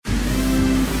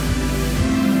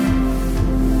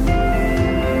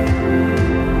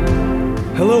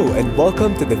and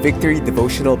welcome to the Victory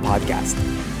Devotional Podcast.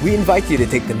 We invite you to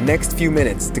take the next few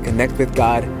minutes to connect with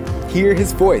God, hear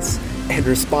His voice, and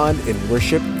respond in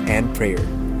worship and prayer.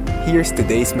 Here's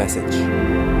today's message.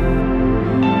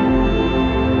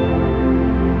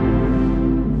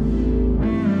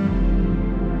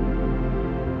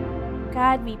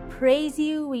 God, we praise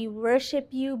you, we worship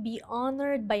you, be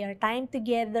honored by our time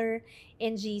together.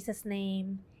 In Jesus'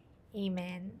 name,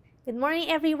 amen. Good morning,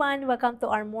 everyone. Welcome to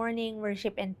our morning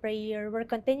worship and prayer. We're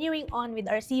continuing on with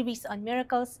our series on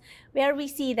miracles, where we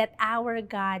see that our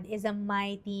God is a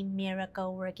mighty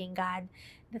miracle-working God.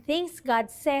 The things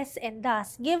God says and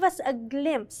does give us a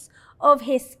glimpse of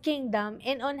His kingdom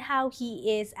and on how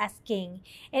He is as King.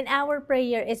 And our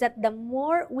prayer is that the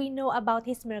more we know about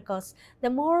His miracles, the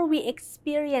more we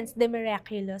experience the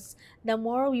miraculous, the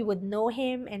more we would know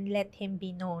Him and let Him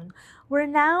be known.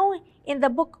 We're now in the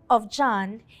book of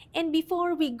John, and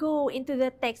before we go into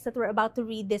the text that we're about to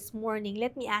read this morning,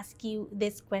 let me ask you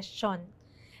this question.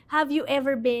 Have you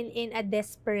ever been in a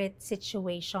desperate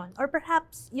situation? Or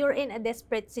perhaps you're in a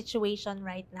desperate situation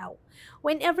right now.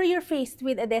 Whenever you're faced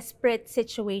with a desperate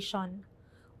situation,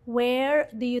 where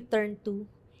do you turn to?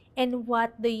 And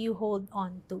what do you hold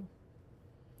on to?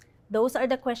 Those are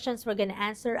the questions we're gonna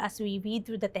answer as we read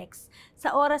through the text.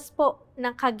 Sa oras po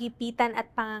ng kagipitan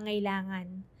at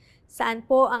pangangailangan, saan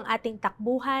po ang ating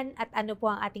takbuhan at ano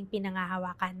po ang ating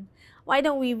pinangahawakan? Why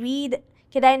don't we read?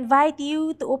 Can I invite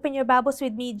you to open your Bibles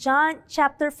with me? John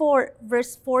chapter 4,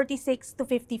 verse 46 to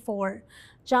 54.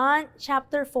 John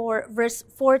chapter 4, verse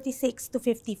 46 to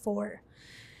 54.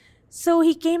 So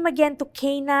he came again to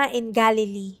Cana in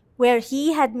Galilee, where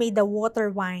he had made the water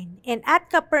wine. And at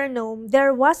Capernaum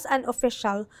there was an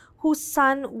official whose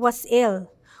son was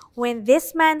ill. When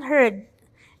this man heard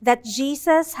that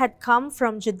Jesus had come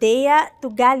from Judea to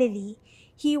Galilee,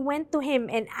 he went to him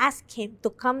and asked him to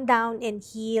come down and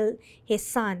heal his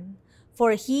son,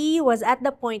 for he was at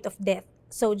the point of death.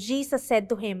 So Jesus said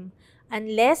to him,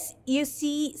 "Unless you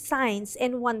see signs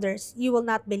and wonders, you will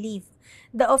not believe."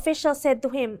 The official said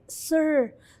to him,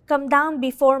 "Sir, come down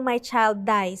before my child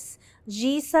dies."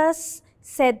 Jesus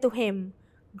said to him,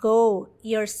 "Go,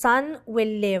 your son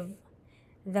will live."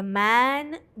 The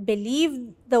man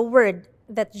believed the word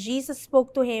that Jesus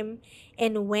spoke to him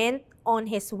and went on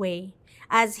his way.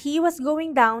 As he was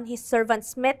going down, his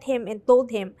servants met him and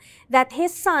told him that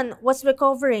his son was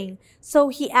recovering.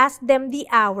 So he asked them the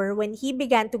hour when he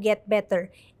began to get better,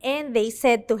 and they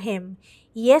said to him,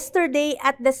 "Yesterday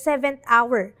at the 7th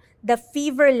hour, the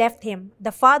fever left him."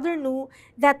 The father knew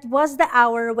that was the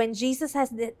hour when Jesus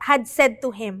had said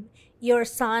to him, "Your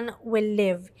son will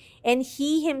live." And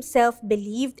he himself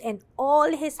believed, and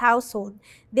all his household.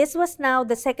 This was now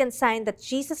the second sign that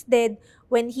Jesus did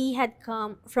when he had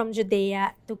come from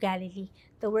Judea to Galilee.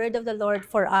 The word of the Lord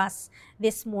for us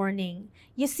this morning.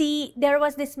 You see, there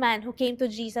was this man who came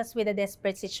to Jesus with a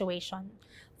desperate situation.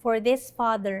 For this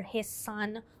father, his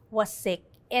son was sick,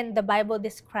 and the Bible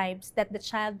describes that the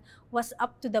child was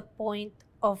up to the point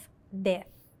of death.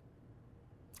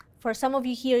 For some of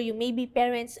you here, you may be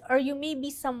parents or you may be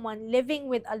someone living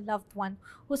with a loved one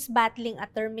who's battling a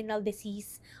terminal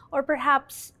disease, or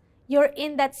perhaps you're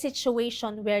in that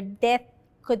situation where death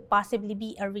could possibly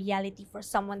be a reality for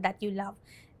someone that you love.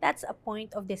 That's a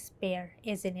point of despair,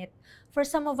 isn't it? For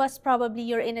some of us, probably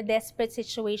you're in a desperate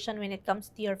situation when it comes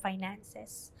to your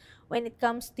finances, when it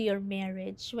comes to your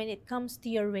marriage, when it comes to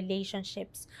your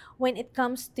relationships, when it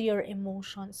comes to your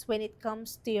emotions, when it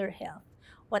comes to your health.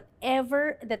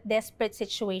 Whatever that desperate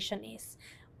situation is,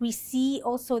 we see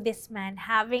also this man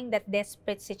having that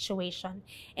desperate situation,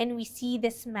 and we see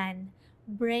this man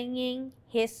bringing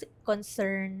his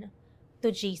concern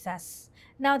to Jesus.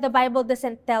 Now, the Bible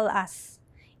doesn't tell us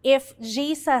if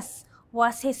Jesus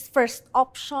was his first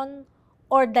option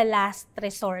or the last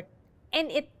resort.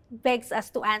 And it begs us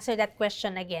to answer that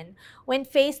question again. When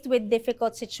faced with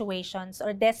difficult situations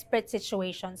or desperate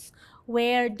situations,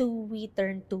 where do we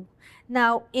turn to?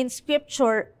 Now, in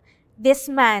Scripture, this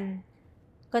man,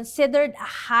 considered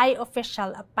a high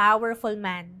official, a powerful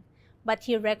man, but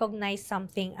he recognized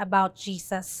something about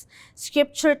Jesus.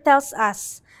 Scripture tells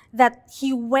us that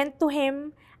he went to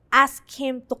him, asked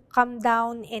him to come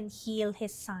down and heal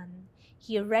his son.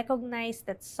 He recognized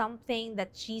that something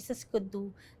that Jesus could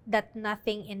do that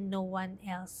nothing and no one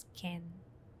else can.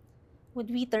 Would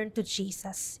we turn to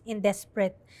Jesus in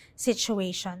desperate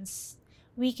situations?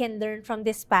 We can learn from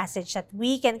this passage that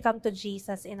we can come to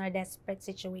Jesus in our desperate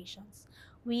situations.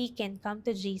 we can come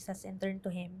to Jesus and turn to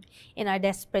Him in our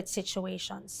desperate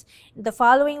situations. In the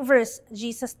following verse,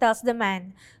 Jesus tells the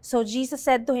man, "So Jesus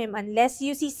said to him, 'Unless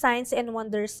you see signs and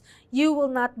wonders, you will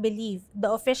not believe.'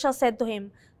 The official said to him,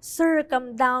 'Sir,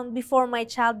 come down before my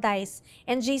child dies.'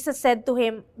 And Jesus said to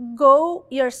him, 'Go,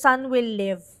 your son will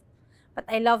live.'" But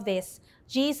I love this.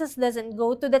 Jesus doesn't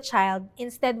go to the child.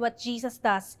 Instead, what Jesus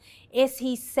does is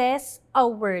He says a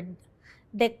word,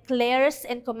 declares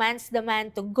and commands the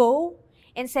man to go,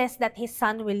 and says that his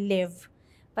son will live.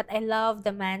 But I love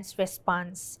the man's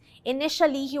response.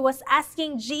 Initially, he was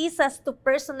asking Jesus to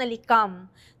personally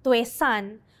come to his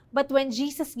son, but when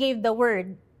Jesus gave the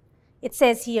word, it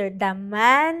says here, the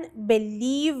man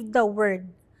believed the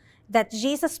word that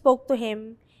Jesus spoke to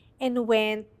him and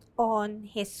went on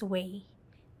his way.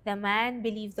 The man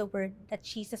believed the word that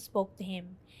Jesus spoke to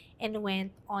him and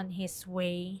went on his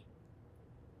way.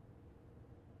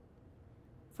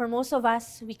 For most of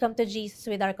us, we come to Jesus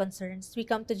with our concerns. We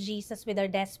come to Jesus with our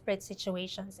desperate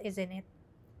situations, isn't it?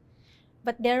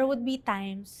 But there would be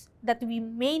times that we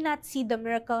may not see the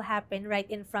miracle happen right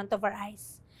in front of our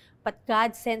eyes. But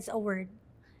God sends a word.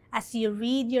 As you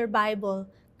read your Bible,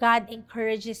 God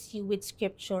encourages you with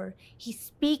scripture. He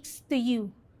speaks to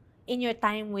you in your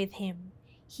time with Him.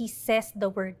 He says the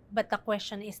word. But the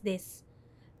question is this: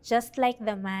 just like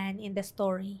the man in the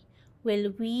story,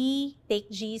 will we take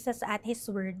Jesus at His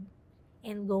word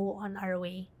and go on our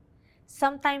way?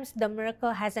 Sometimes the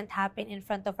miracle hasn't happened in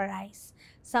front of our eyes.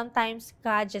 Sometimes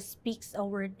God just speaks a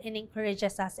word and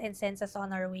encourages us and sends us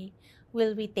on our way.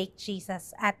 Will we take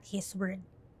Jesus at His word?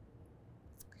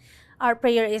 Our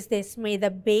prayer is this: may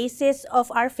the basis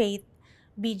of our faith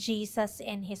be Jesus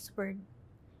and His word.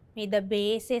 May the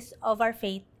basis of our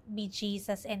faith be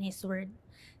Jesus and His word.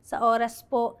 Sa oras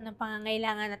po ng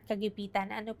pangangailangan at kagipitan,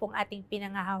 ano pong ating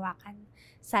pinangahawakan?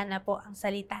 Sana po ang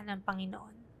salita ng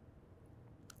Panginoon.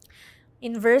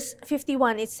 In verse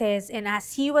 51, it says, "And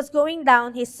as he was going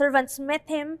down, his servants met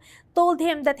him, told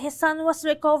him that his son was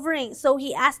recovering. So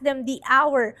he asked them the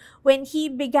hour when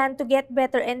he began to get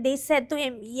better. And they said to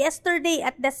him, 'Yesterday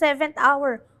at the 7th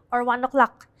hour,' or 1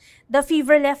 o'clock, 'the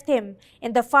fever left him.'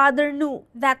 And the father knew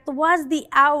that was the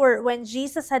hour when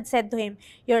Jesus had said to him,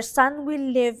 'Your son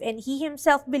will live.' And he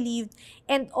himself believed,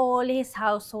 and all his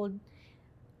household."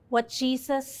 What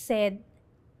Jesus said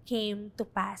came to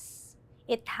pass.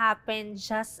 It happened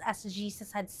just as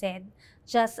Jesus had said,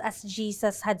 just as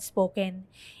Jesus had spoken.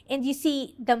 And you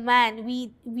see, the man,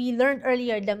 we learned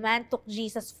earlier, the man took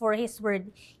Jesus for His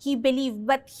word. He believed.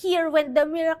 But here, when the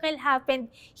miracle happened,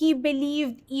 he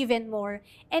believed even more.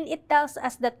 And it tells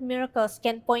us that miracles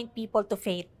can point people to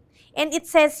faith. And it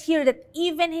says here that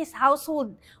even his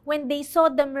household, when they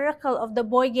saw the miracle of the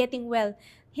boy getting well,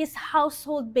 his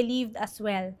household believed as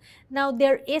well. Now,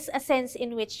 there is a sense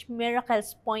in which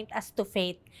miracles point us to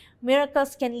faith.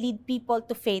 Miracles can lead people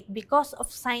to faith because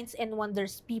of signs and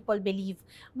wonders people believe.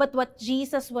 But what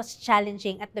Jesus was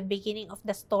challenging at the beginning of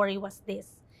the story was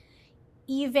this: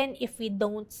 even if we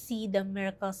don't see the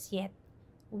miracles yet,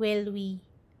 will we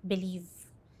believe?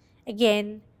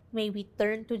 Again, may we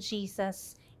turn to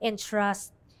Jesus and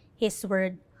trust His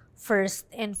word first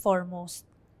and foremost.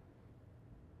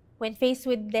 When faced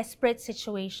with desperate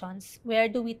situations, where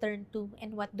do we turn to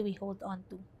and what do we hold on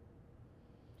to?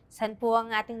 Saan po ang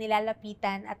ating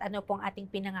nilalapitan at ano po ang ating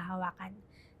pinangahawakan?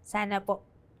 Sana po,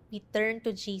 we turn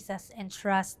to Jesus and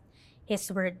trust His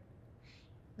word.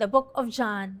 The book of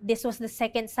John, this was the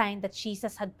second sign that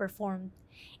Jesus had performed.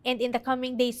 And in the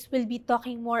coming days, we'll be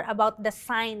talking more about the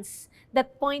signs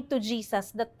that point to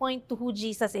Jesus, that point to who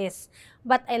Jesus is.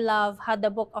 But I love how the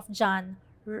book of John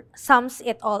sums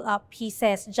it all up. He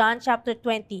says, John chapter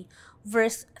 20,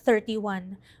 verse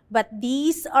 31, "But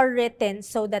these are written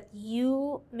so that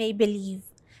you may believe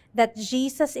that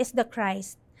Jesus is the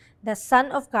Christ, the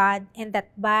Son of God, and that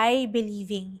by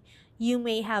believing you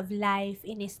may have life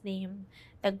in His name."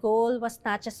 The goal was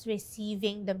not just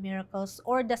receiving the miracles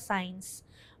or the signs,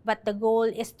 but the goal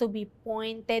is to be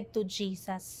pointed to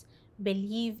Jesus,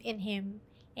 believe in Him,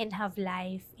 and have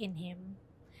life in Him.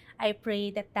 I pray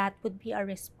that that would be our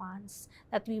response,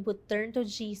 that we would turn to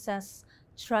Jesus,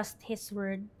 trust His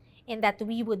word, and that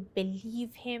we would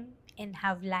believe Him and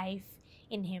have life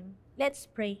in Him. Let's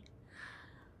pray.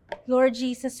 Lord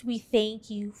Jesus, we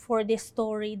thank You for this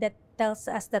story that tells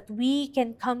us that we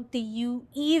can come to You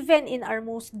even in our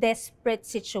most desperate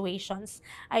situations.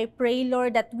 I pray,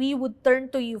 Lord, that we would turn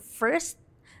to You first,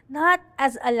 not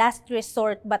as a last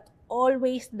resort, but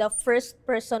always the first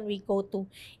person we go to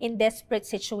in desperate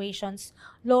situations.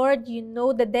 Lord, You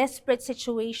know the desperate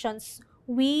situations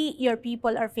we, your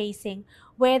people, are facing,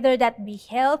 whether that be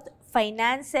health,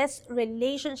 finances,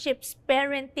 relationships,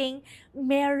 parenting,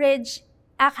 marriage,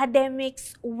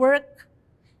 academics, work,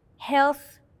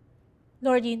 health.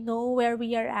 Lord, you know where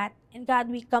we are at. And God,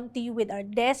 we come to you with our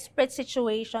desperate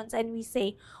situations and we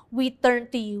say, we turn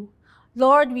to you.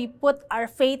 Lord, we put our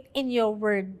faith in your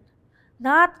word,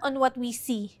 not on what we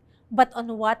see, but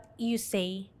on what you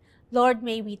say. Lord,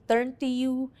 may we turn to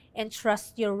you and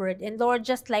trust your word. And Lord,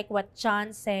 just like what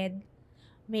John said,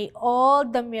 may all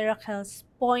the miracles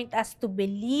point us to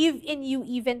believe in you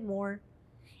even more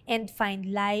and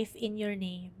find life in your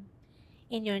name.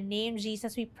 In your name,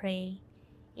 Jesus, we pray.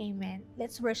 Amen.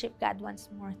 Let's worship God once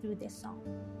more through this song.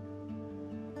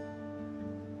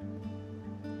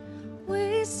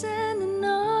 We stand in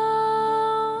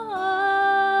awe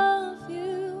of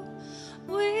you.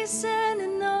 We stand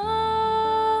in awe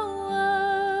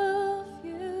of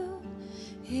you.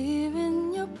 Here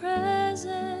in your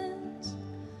presence,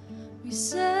 we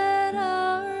set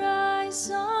our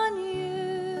eyes on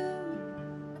you.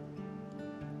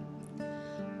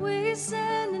 We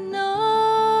stand in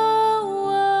awe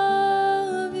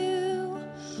of you.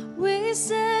 We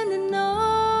stand in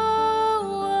awe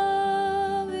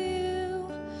of you.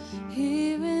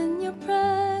 Here in your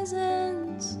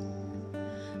presence,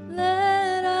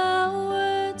 let our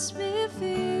words be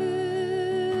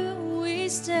few. We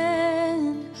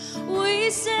stand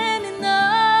in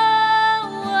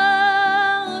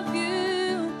awe of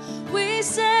you. We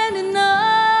stand in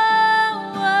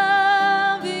awe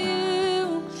of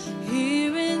you.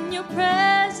 Here in your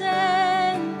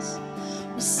presence,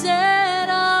 we set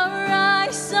our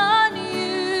eyes on you.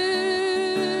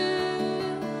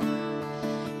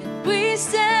 And we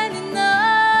stand in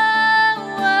awe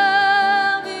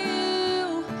of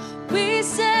you. We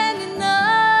stand in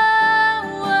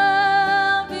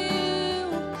awe of you.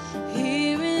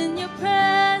 Here in your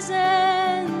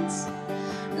presence,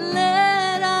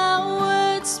 let our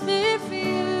words be few.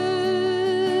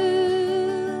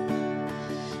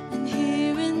 And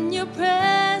here in your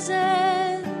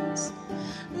presence,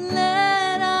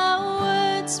 let our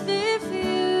words be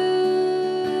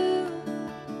few.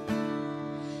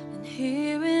 And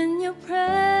here in your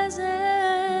presence,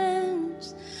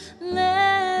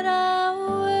 let our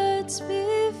words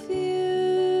be few.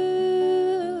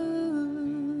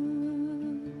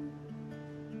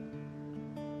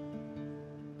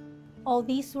 All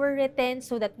these were written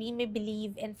so that we may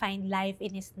believe and find life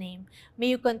in His name. May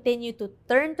you continue to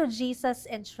turn to Jesus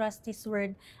and trust His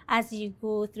word as you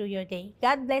go through your day.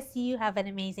 God bless you. Have an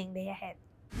amazing day ahead.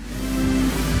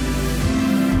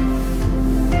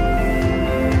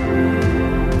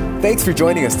 Thanks for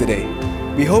joining us today.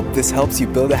 We hope this helps you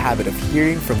build a habit of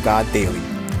hearing from God daily.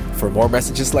 For more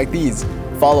messages like these,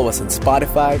 follow us on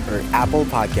Spotify or Apple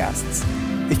Podcasts.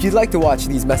 If you'd like to watch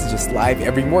these messages live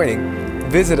every morning,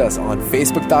 visit us on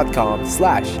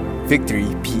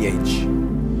facebook.com/victoryph.